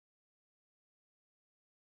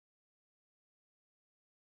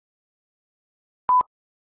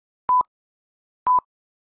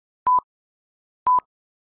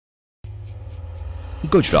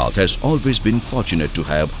Gujarat has always been fortunate to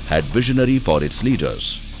have had visionary for its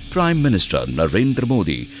leaders. Prime Minister Narendra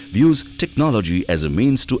Modi views technology as a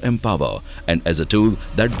means to empower and as a tool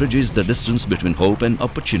that bridges the distance between hope and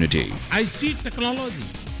opportunity. I see technology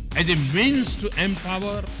as a means to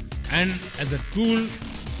empower and as a tool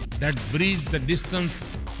that bridges the distance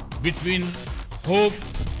between hope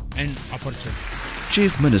and opportunity.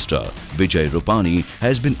 Chief Minister Vijay Rupani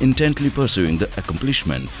has been intently pursuing the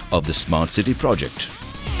accomplishment of the Smart City project.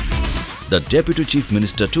 The Deputy Chief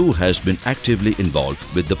Minister too has been actively involved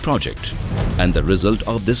with the project. And the result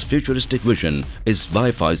of this futuristic vision is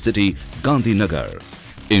Wi-Fi City Gandhinagar,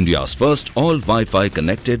 India's first all Wi-Fi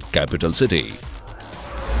connected capital city.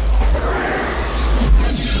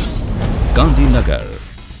 Gandhinagar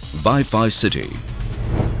Wi-Fi City,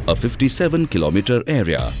 a 57-kilometer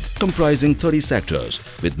area comprising 30 sectors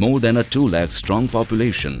with more than a 2 lakh strong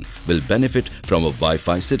population will benefit from a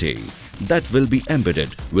Wi-Fi city that will be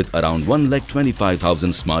embedded with around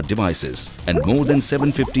 1,25,000 smart devices and more than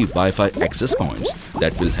 750 Wi-Fi access points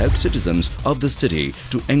that will help citizens of the city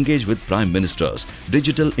to engage with Prime Minister's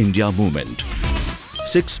Digital India movement.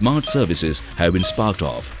 6 smart services have been sparked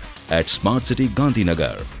off at Smart City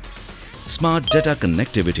Gandhinagar: smart data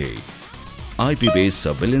connectivity, IP-based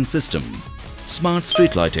surveillance system, smart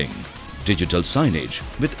street lighting, digital signage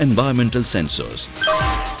with environmental sensors,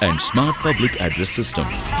 and smart public address system,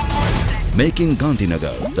 making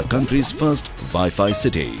Gandhinagar the country's first Wi-Fi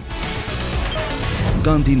city.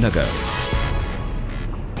 Gandhinagar.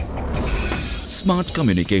 Smart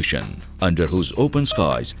communication, under whose open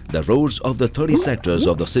skies the roads of the 30 sectors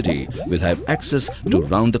of the city will have access to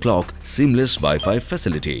round-the-clock seamless Wi-Fi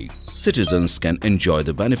facility. Citizens can enjoy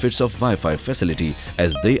the benefits of Wi-Fi facility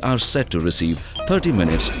as they are set to receive 30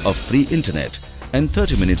 minutes of free internet and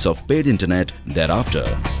 30 minutes of paid internet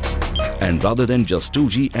thereafter. And rather than just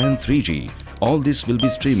 2G and 3G, all this will be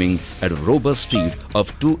streaming at a robust speed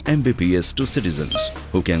of 2 Mbps to citizens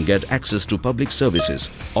who can get access to public services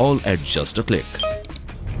all at just a click.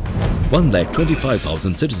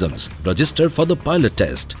 1,25,000 citizens registered for the pilot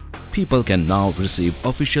test. People can now receive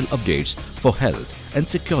official updates for health and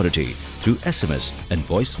security through SMS and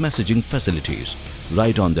voice messaging facilities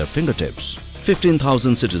right on their fingertips.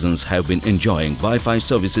 15,000 citizens have been enjoying Wi-Fi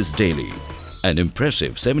services daily. An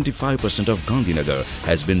impressive 75% of Gandhinagar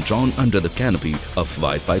has been drawn under the canopy of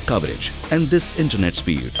Wi-Fi coverage, and this internet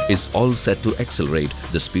speed is all set to accelerate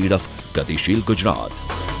the speed of Gatishil Gujarat.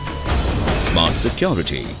 Smart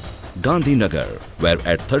security. Gandhinagar, where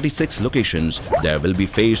at 36 locations there will be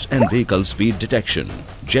face and vehicle speed detection,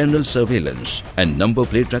 general surveillance and number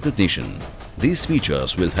plate recognition. These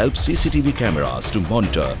features will help CCTV cameras to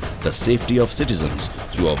monitor the safety of citizens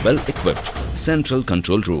through a well-equipped central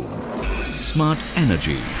control room. Smart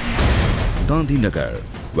energy. Gandhinagar,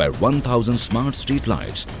 where 1,000 smart street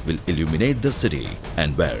lights will illuminate the city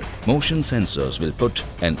and where motion sensors will put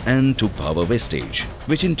an end to power wastage,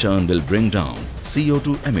 which in turn will bring down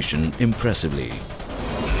CO2 emission impressively.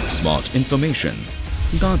 Smart information.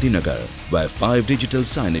 Gandhinagar, where 5 digital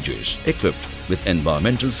signages equipped with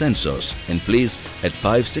environmental sensors and placed at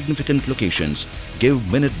 5 significant locations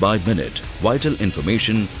give minute-by-minute vital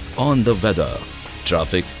information on the weather,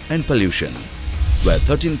 traffic and pollution, where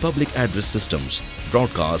 13 public address systems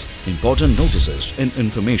broadcast important notices and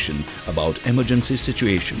information about emergency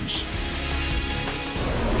situations.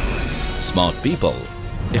 Smart people.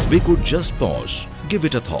 If we could just pause, give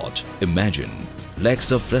it a thought, imagine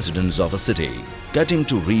lakhs of residents of a city getting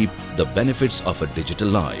to reap the benefits of a digital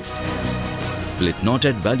life. Will it not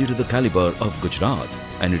add value to the caliber of Gujarat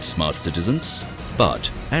and its smart citizens?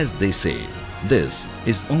 But as they say, this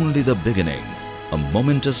is only the beginning, a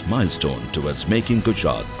momentous milestone towards making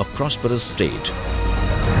Gujarat a prosperous state.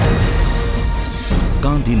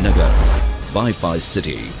 Gandhinagar, Wi-Fi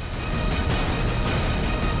City.